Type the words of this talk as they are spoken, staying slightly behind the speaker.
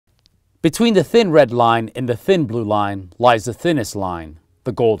Between the thin red line and the thin blue line lies the thinnest line,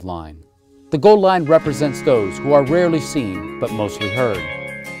 the gold line. The gold line represents those who are rarely seen but mostly heard.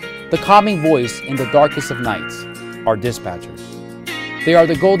 The calming voice in the darkest of nights are dispatchers. They are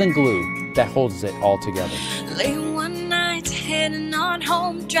the golden glue that holds it all together. Late one night, heading on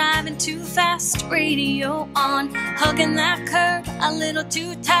home, driving too fast, radio on, hugging that curb a little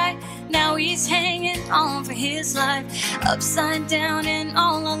too tight. Now he's hanging on for his life, upside down and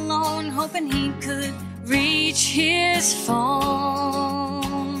all alone, hoping he could reach his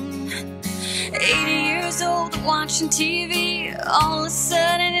phone. 80 years old, watching TV, all of a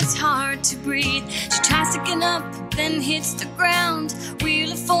sudden it's hard to breathe. She tries to get up, then hits the ground.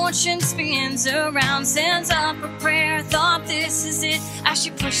 Wheel of Fortune spins around, sends up a prayer, thought this is it, as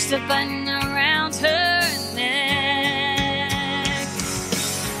she pushed the button around her neck.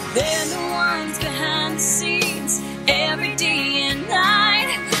 They're the ones behind the scenes, every day and night.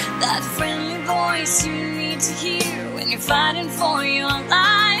 That friendly voice you need to hear when you're fighting for your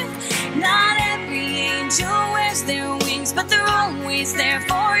life. Not every angel wears their wings, but they're always there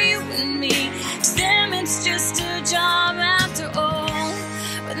for you and me. To them it's just a job after all,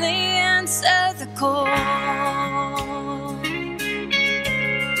 when they answer the call.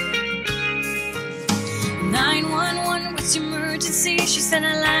 911, what's your emergency? She said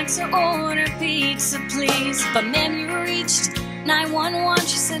I'd like to order pizza, please. But ma'am, you reached 911.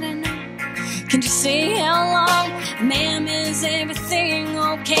 She said I know. Can you say how long? Ma'am, is everything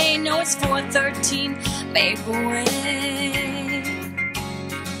okay? No, it's 413 Maple Way.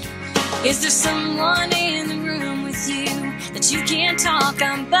 Is there someone in the room with you that you can't talk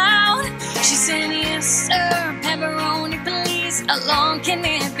about? She said, yes, sir. Pepperoni, please. How long can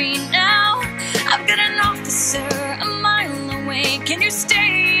it be now? I've got an officer a mile away. Can you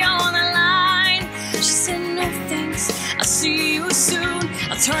stay on the line? She said, no, thanks. I'll see you soon.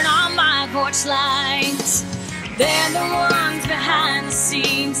 I'll turn on my porch lights. They're the ones behind the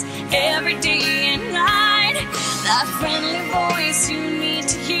scenes, every day and night. That friendly voice you need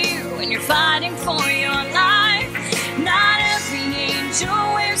to hear when you're fighting for your life. Not every angel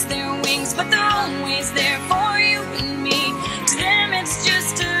wears their wings, but they're always there for you and me. To them it's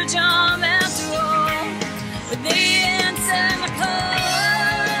just a job after all, but they answer my call.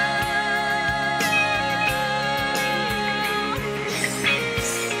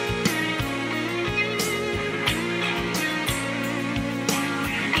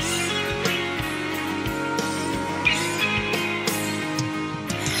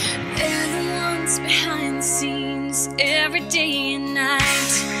 Behind the scenes, every day and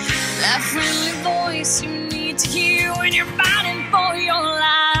night. That friendly voice you need to hear when you're fighting